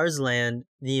 In Cars Land,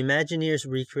 the Imagineers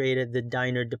recreated the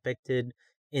diner depicted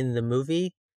in the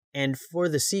movie, and for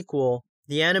the sequel,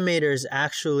 the animators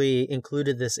actually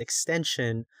included this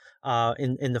extension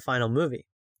in the final movie.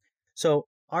 So,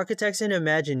 architects and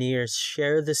Imagineers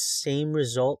share the same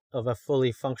result of a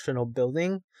fully functional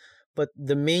building, but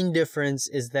the main difference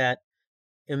is that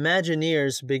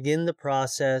Imagineers begin the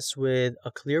process with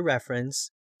a clear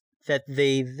reference that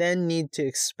they then need to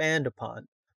expand upon,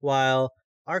 while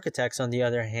architects, on the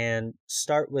other hand,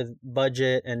 start with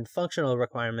budget and functional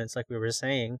requirements, like we were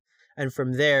saying, and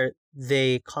from there,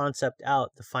 they concept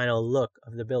out the final look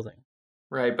of the building.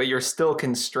 Right, but you're still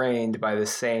constrained by the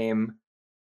same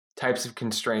types of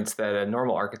constraints that a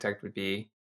normal architect would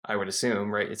be, I would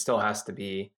assume, right? It still has to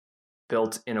be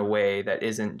built in a way that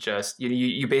isn't just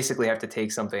you basically have to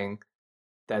take something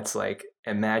that's like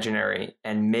imaginary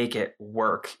and make it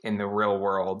work in the real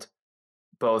world,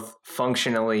 both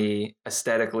functionally,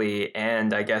 aesthetically,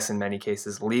 and I guess in many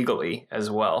cases legally as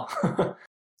well.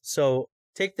 So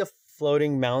take the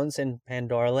floating mountains in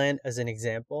Pandoraland as an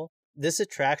example. This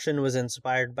attraction was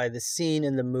inspired by the scene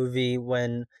in the movie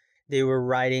when they were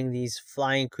riding these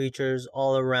flying creatures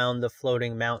all around the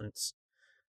floating mountains.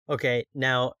 Okay,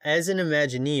 now as an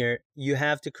Imagineer, you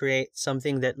have to create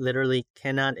something that literally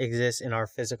cannot exist in our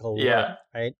physical world,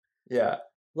 right? Yeah.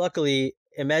 Luckily,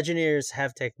 Imagineers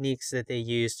have techniques that they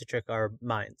use to trick our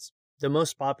minds. The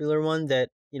most popular one that,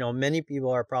 many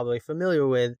people are probably familiar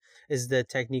with is the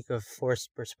technique of forced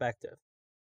perspective.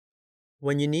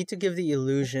 When you need to give the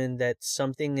illusion that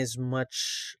something is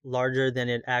much larger than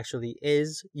it actually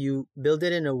is, you build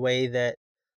it in a way that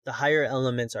the higher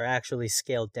elements are actually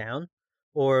scaled down,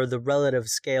 or the relative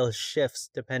scale shifts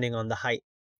depending on the height.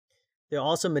 They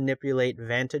also manipulate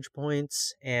vantage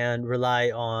points and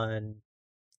rely on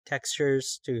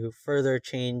textures to further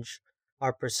change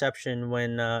our perception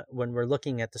when we're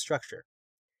looking at the structure.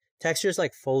 Textures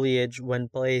like foliage, when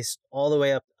placed all the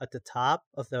way up at the top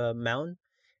of the mountain,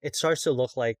 it starts to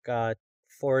look like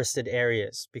forested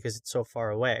areas because it's so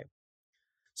far away.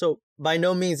 So by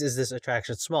no means is this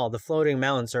attraction small. The floating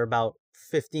mountains are about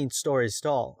 15 stories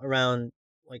tall, around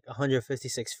like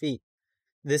 156 feet.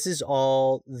 This is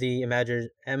all the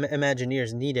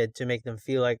Imagineers needed to make them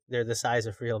feel like they're the size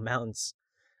of real mountains.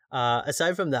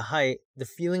 Aside from the height, the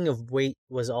feeling of weight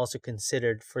was also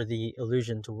considered for the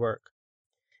illusion to work.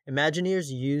 Imagineers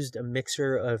used a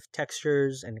mixture of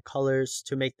textures and colors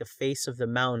to make the face of the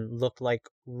mountain look like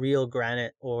real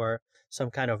granite or some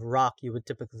kind of rock you would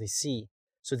typically see,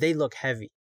 so they look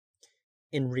heavy.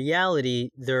 In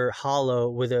reality, they're hollow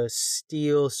with a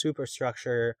steel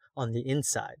superstructure on the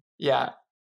inside. Yeah.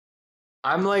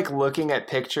 I'm like looking at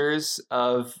pictures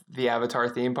of the Avatar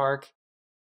theme park,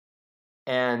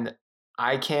 and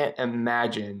I can't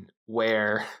imagine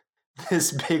where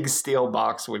this big steel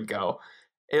box would go.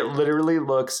 It literally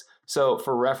looks, so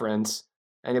for reference,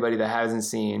 anybody that hasn't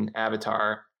seen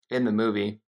Avatar, in the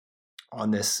movie,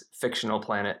 on this fictional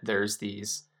planet, there's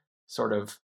these sort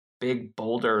of big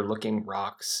boulder looking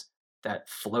rocks that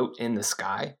float in the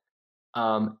sky.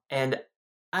 And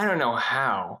I don't know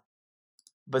how,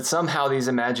 but somehow these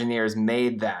Imagineers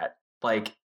made that.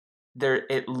 Like,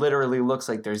 it literally looks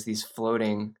like there's these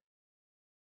floating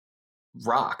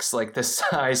rocks, like the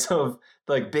size of,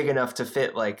 like, big enough to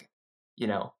fit, like,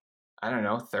 I don't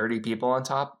know, 30 people on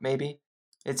top, maybe.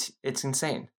 It's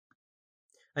insane.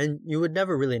 And you would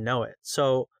never really know it.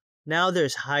 So now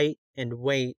there's height and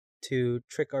weight to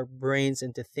trick our brains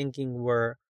into thinking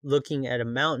we're looking at a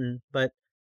mountain, but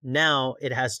now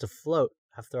it has to float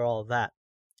after all of that.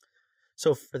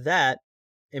 So for that,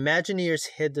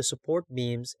 Imagineers hid the support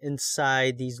beams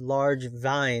inside these large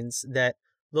vines that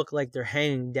look like they're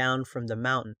hanging down from the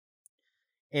mountain.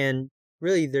 And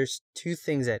really, there's two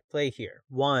things at play here.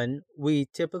 One, we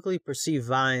typically perceive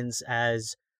vines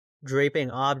as draping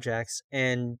objects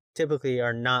and typically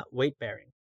are not weight bearing.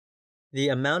 The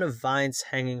amount of vines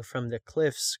hanging from the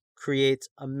cliffs creates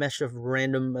a mesh of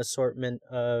random assortment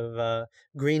of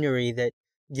greenery that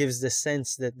gives the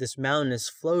sense that this mountain is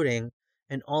floating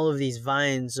and all of these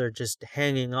vines are just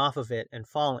hanging off of it and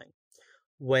falling,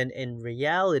 when in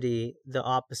reality, the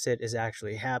opposite is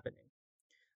actually happening.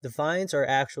 The vines are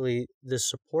actually the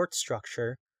support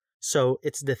structure, so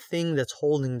it's the thing that's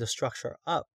holding the structure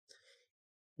up.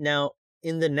 Now,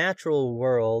 in the natural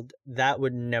world, that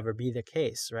would never be the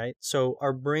case, right? So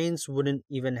our brains wouldn't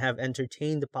even have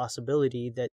entertained the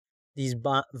possibility that these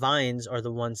vines are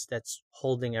the ones that's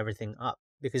holding everything up.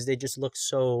 because they just look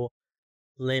so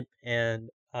limp and,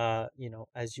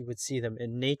 as you would see them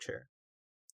in nature.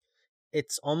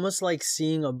 It's almost like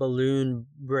seeing a balloon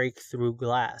break through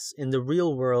glass. In the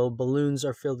real world, balloons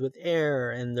are filled with air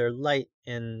and they're light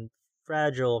and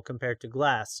fragile compared to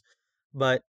glass.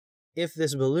 But if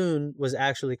this balloon was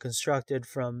actually constructed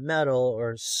from metal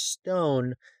or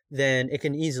stone, then it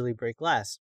can easily break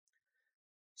glass.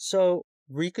 So,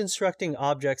 reconstructing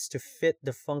objects to fit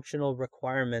the functional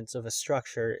requirements of a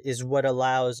structure is what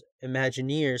allows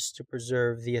Imagineers to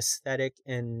preserve the aesthetic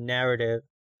and narrative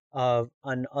of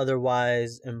an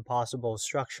otherwise impossible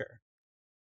structure.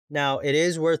 Now, it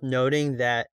is worth noting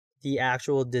that the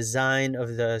actual design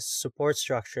of the support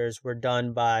structures were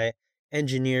done by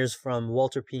engineers from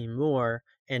Walter P. Moore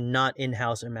and not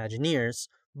in-house Imagineers,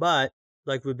 but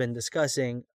like we've been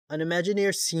discussing, an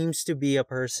Imagineer seems to be a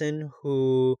person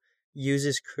who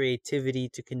uses creativity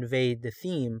to convey the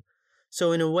theme.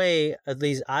 So in a way, at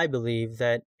least I believe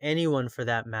that anyone for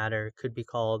that matter could be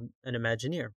called an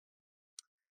Imagineer.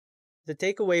 The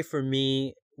takeaway for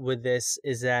me with this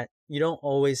is that you don't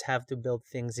always have to build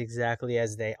things exactly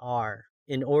as they are.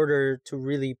 In order to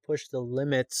really push the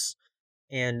limits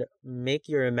and make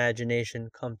your imagination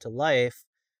come to life,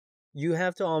 you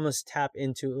have to almost tap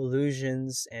into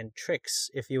illusions and tricks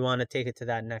if you want to take it to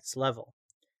that next level.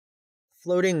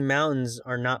 Floating mountains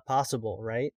are not possible,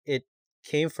 right? It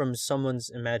came from someone's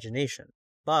imagination.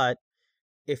 But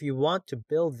if you want to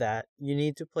build that, you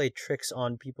need to play tricks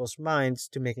on people's minds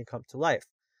to make it come to life.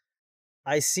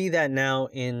 I see that now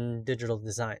in digital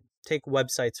design. Take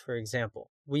websites, for example.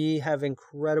 We have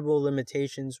incredible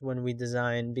limitations when we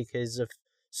design because of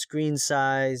screen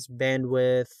size,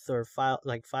 bandwidth, or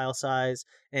file size,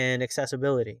 and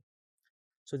accessibility.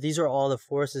 So these are all the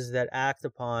forces that act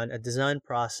upon a design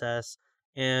process,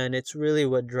 and it's really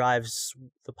what drives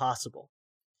the possible.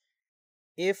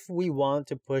 If we want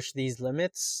to push these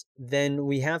limits, then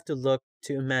we have to look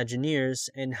to Imagineers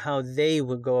and how they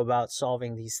would go about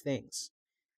solving these things.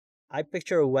 I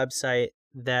picture a website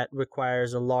that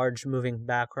requires a large moving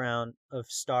background of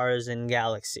stars and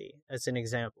galaxy, as an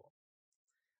example.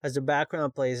 As the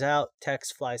background plays out,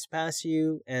 text flies past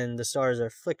you and the stars are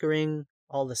flickering,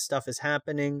 all the stuff is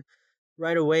happening.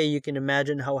 Right away, you can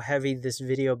imagine how heavy this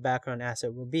video background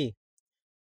asset will be.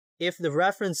 If the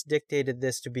reference dictated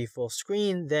this to be full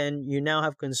screen, then you now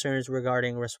have concerns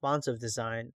regarding responsive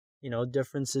design,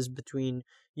 differences between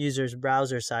users'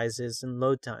 browser sizes and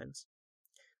load times.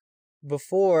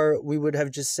 Before, we would have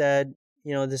just said,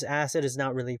 this asset is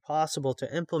not really possible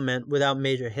to implement without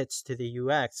major hits to the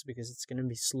UX because it's going to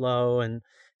be slow and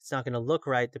it's not going to look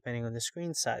right depending on the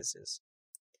screen sizes.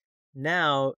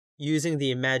 Now, using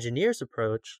the Imagineers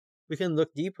approach, we can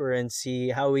look deeper and see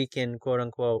how we can quote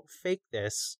unquote fake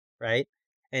this, right?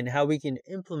 And how we can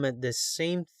implement this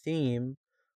same theme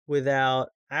without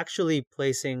actually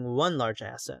placing one large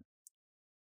asset.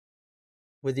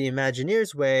 With the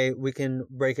Imagineers way, we can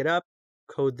break it up,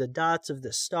 code the dots of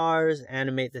the stars,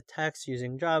 animate the text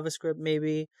using JavaScript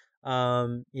maybe,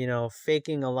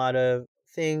 faking a lot of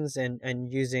things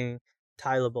and using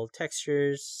tileable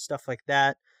textures, stuff like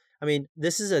that. I mean,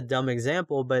 this is a dumb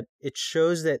example, but it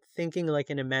shows that thinking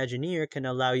like an Imagineer can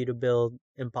allow you to build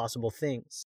impossible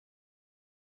things.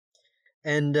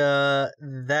 And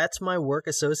that's my work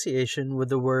association with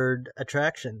the word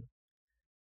attraction.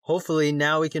 Hopefully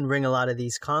now we can bring a lot of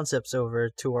these concepts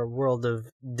over to our world of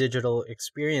digital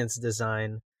experience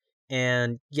design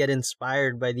and get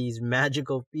inspired by these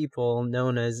magical people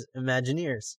known as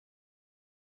Imagineers.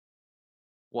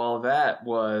 Well, that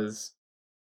was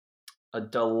a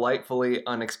delightfully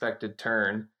unexpected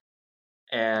turn,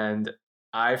 and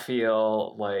I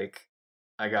feel like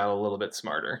I got a little bit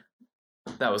smarter.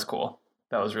 That was cool.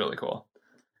 That was really cool.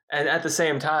 And at the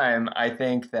same time, I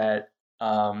think that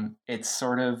it's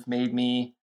sort of made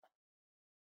me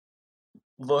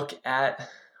look at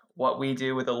what we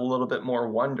do with a little bit more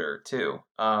wonder too.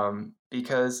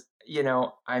 Because,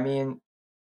 I mean,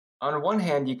 on one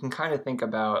hand, you can kind of think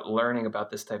about learning about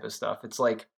this type of stuff. It's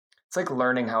like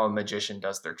learning how a magician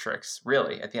does their tricks,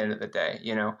 really, at the end of the day.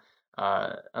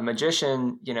 A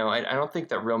magician, I don't think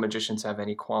that real magicians have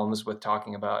any qualms with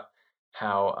talking about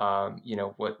how,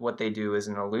 what they do is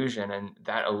an illusion, and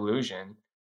that illusion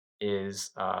is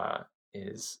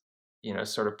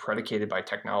sort of predicated by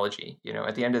technology.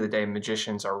 At the end of the day,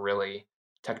 magicians are really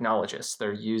technologists.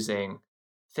 They're using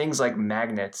things like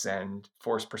magnets and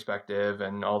force perspective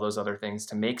and all those other things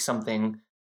to make something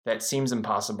that seems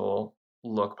impossible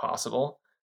look possible.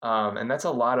 And that's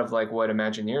a lot of like what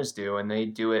Imagineers do, and they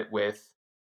do it with,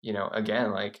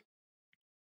 again, like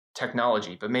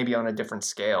technology, but maybe on a different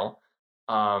scale.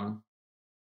 And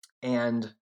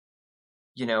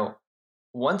you know,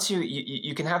 once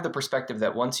you can have the perspective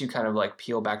that once you kind of like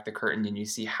peel back the curtain and you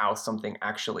see how something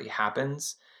actually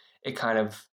happens, it kind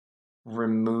of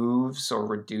removes or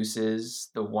reduces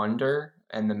the wonder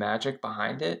and the magic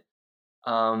behind it.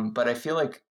 But I feel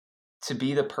like to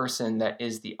be the person that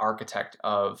is the architect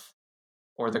of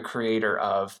or the creator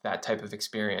of that type of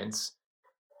experience,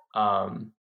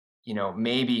 um,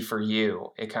 maybe for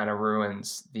you it kind of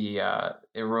ruins the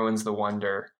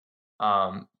wonder,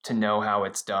 to know how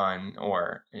it's done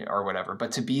or whatever.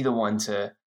 But to be the one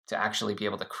to actually be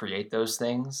able to create those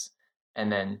things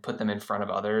and then put them in front of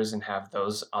others and have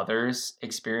those others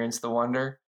experience the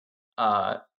wonder,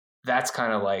 uh, that's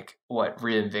kind of like what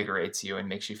reinvigorates you and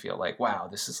makes you feel like, wow,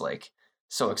 this is like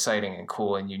so exciting and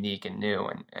cool and unique and new,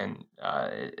 and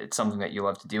it's something that you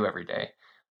love to do every day.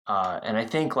 And I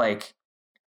think like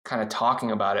kind of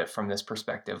talking about it from this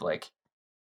perspective, like,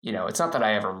 it's not that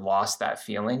I ever lost that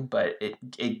feeling, but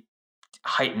it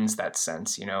heightens that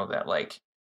sense, that like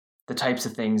the types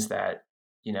of things that,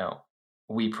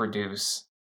 we produce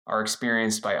are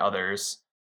experienced by others,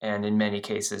 and in many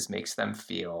cases makes them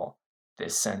feel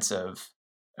this sense of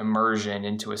immersion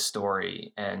into a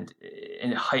story, and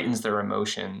it heightens their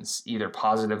emotions either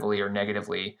positively or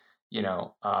negatively,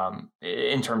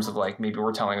 in terms of like maybe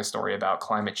we're telling a story about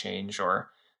climate change or,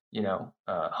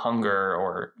 hunger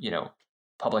or,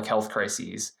 public health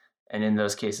crises. And in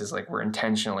those cases, like we're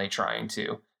intentionally trying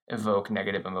to evoke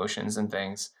negative emotions and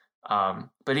things.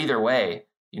 But either way,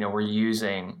 we're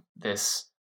using this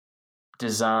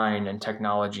design and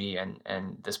technology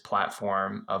and this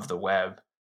platform of the web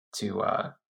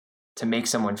to make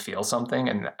someone feel something,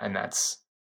 and that's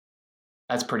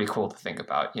pretty cool to think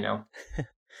about.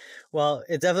 Well,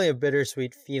 it's definitely a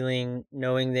bittersweet feeling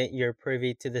knowing that you're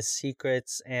privy to the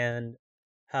secrets and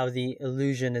how the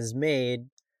illusion is made.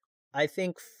 I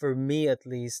think for me at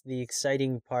least, the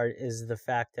exciting part is the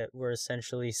fact that we're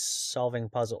essentially solving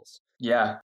puzzles.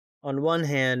 Yeah. On one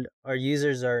hand, our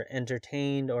users are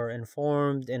entertained or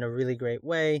informed in a really great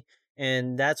way,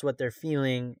 and that's what they're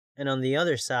feeling. And on the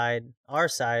other side, our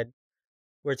side,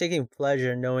 we're taking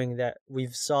pleasure knowing that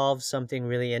we've solved something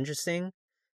really interesting.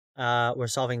 We're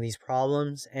solving these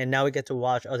problems, and now we get to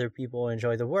watch other people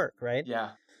enjoy the work, right?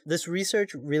 Yeah. This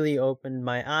research really opened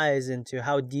my eyes into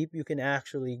how deep you can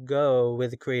actually go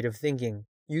with creative thinking.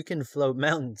 You can float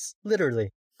mountains, literally.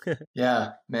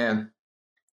 Yeah, man.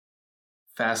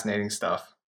 Fascinating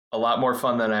stuff. A lot more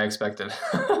fun than I expected.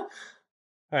 All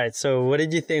right, so what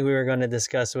did you think we were going to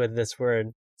discuss with this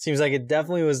word? Seems like it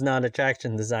definitely was not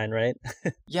attraction design, right?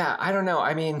 Yeah, I don't know.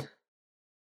 I mean,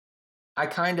 I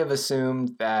kind of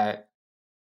assumed that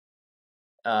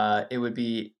it would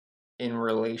be in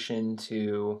relation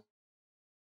to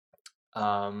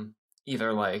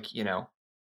either like,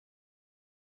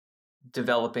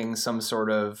 developing some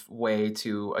sort of way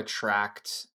to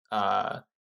attract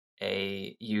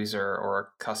a user or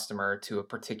a customer to a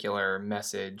particular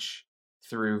message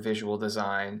through visual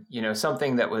design,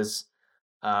 something that was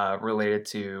related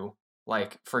to,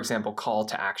 like, for example, call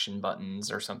to action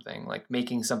buttons or something, like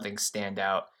making something stand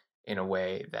out in a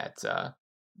way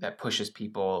that pushes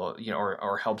people,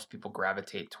 or helps people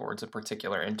gravitate towards a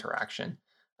particular interaction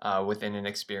within an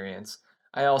experience.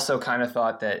 I also kind of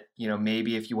thought that,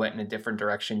 maybe if you went in a different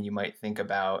direction, you might think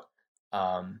about,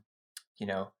 you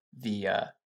know, the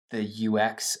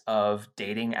UX of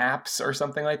dating apps or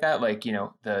something like that. Like,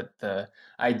 the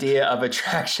idea of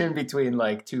attraction between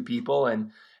like two people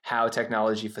and how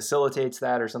technology facilitates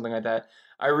that or something like that.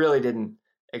 I really didn't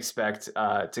expect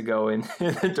to go in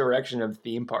the direction of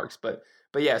theme parks, but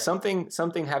yeah, something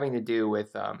having to do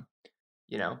with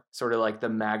sort of like the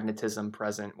magnetism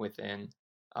present within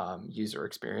user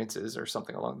experiences or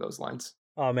something along those lines.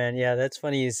 Oh man, yeah, that's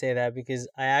funny you say that because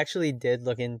I actually did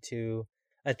look into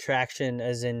attraction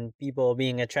as in people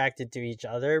being attracted to each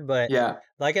other, but Yeah.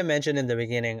 like I mentioned in the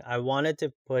beginning, I wanted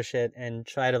to push it and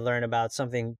try to learn about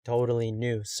something totally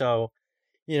new. So,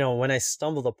 when I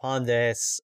stumbled upon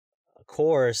this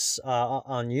course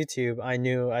on YouTube, I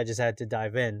knew I just had to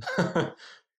dive in.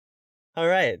 All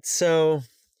right, so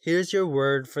here's your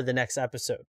word for the next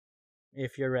episode,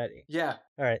 if you're ready. Yeah.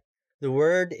 All right, the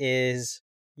word is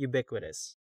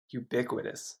ubiquitous.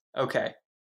 Ubiquitous. Okay.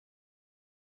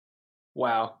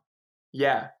 Wow.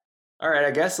 Yeah. All right.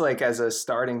 I guess like as a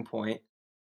starting point,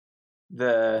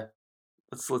 the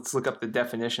let's look up the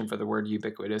definition for the word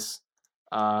ubiquitous.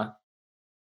 I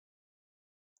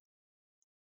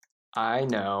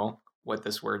know what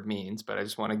this word means, but I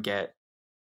just want to get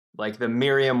like the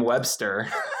Merriam-Webster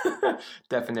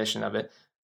definition of it.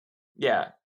 Yeah.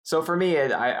 So for me,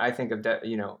 I think of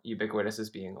ubiquitous as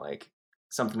being like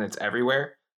something that's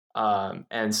everywhere.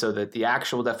 And so that the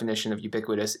actual definition of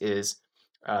ubiquitous is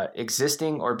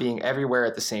existing or being everywhere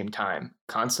at the same time,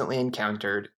 constantly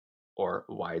encountered or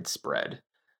widespread.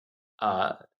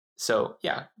 So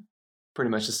yeah,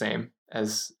 pretty much the same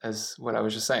as what I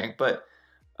was just saying. But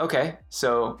okay,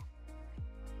 so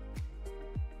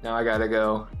now I gotta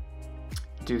go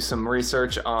do some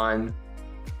research on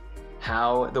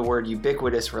how the word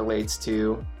ubiquitous relates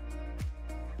to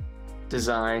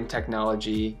design,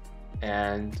 technology,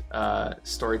 and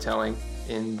storytelling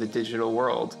in the digital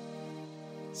world.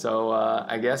 So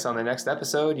I guess on the next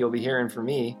episode, you'll be hearing from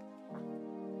me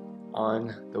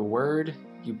on the word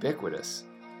ubiquitous.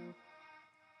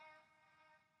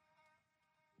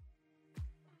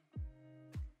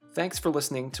 Thanks for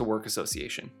listening to Work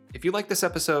Association. If you like this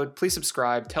episode, please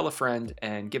subscribe, tell a friend,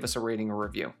 and give us a rating or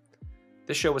review.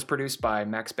 This show was produced by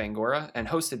Max Bangora and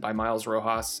hosted by Miles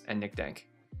Rojas and Nick Dank.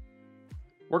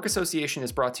 Work Association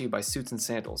is brought to you by Suits and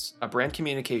Sandals, a brand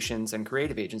communications and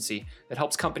creative agency that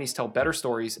helps companies tell better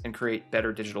stories and create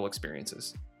better digital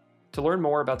experiences. To learn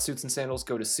more about Suits and Sandals,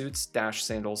 go to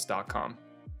suits-sandals.com.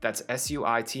 That's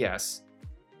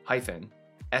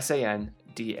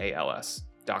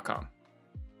SUITS-SANDALS.com.